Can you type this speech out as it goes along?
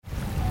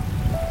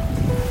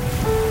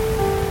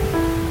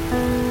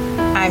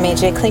I'm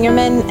AJ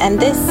Klingerman, and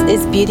this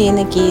is Beauty and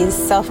the Geese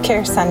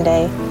Self-Care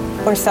Sunday,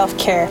 or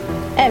Self-Care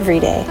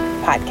Everyday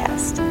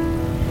podcast.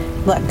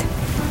 Look,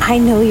 I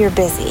know you're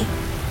busy.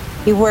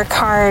 You work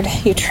hard,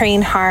 you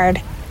train hard,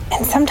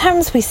 and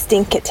sometimes we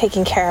stink at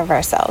taking care of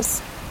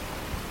ourselves.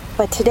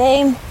 But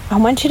today, I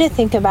want you to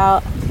think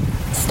about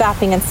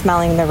stopping and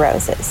smelling the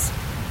roses,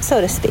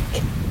 so to speak.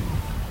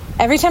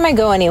 Every time I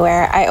go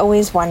anywhere, I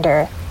always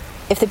wonder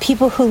if the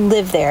people who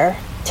live there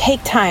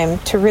take time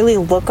to really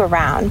look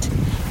around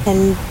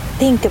and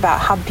think about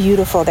how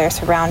beautiful their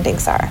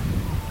surroundings are.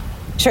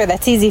 Sure,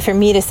 that's easy for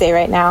me to say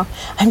right now.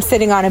 I'm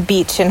sitting on a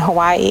beach in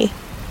Hawaii.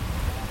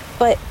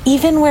 But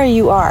even where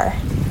you are,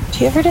 do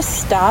you ever just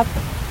stop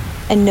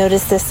and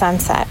notice the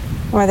sunset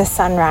or the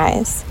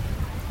sunrise?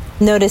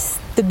 Notice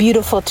the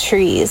beautiful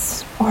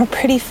trees or a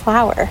pretty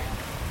flower?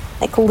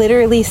 Like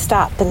literally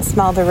stop and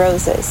smell the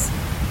roses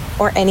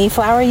or any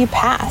flower you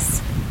pass.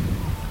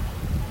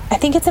 I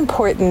think it's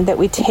important that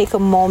we take a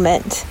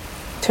moment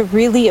to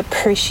really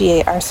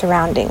appreciate our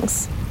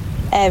surroundings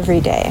every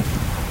day.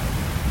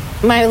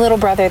 My little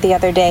brother the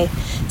other day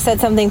said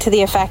something to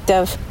the effect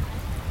of,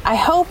 I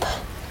hope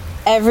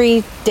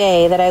every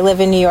day that I live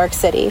in New York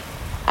City,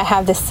 I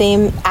have the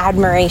same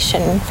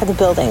admiration for the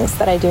buildings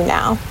that I do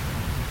now.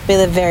 We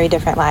live very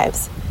different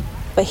lives,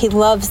 but he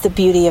loves the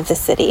beauty of the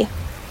city.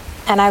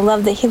 And I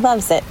love that he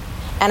loves it.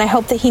 And I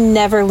hope that he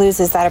never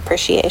loses that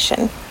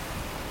appreciation.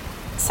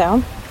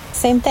 So,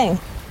 same thing.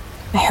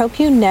 I hope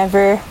you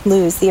never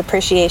lose the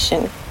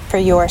appreciation for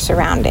your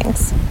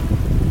surroundings.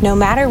 No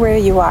matter where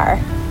you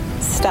are,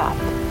 stop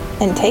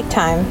and take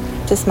time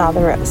to smell the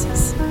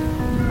roses.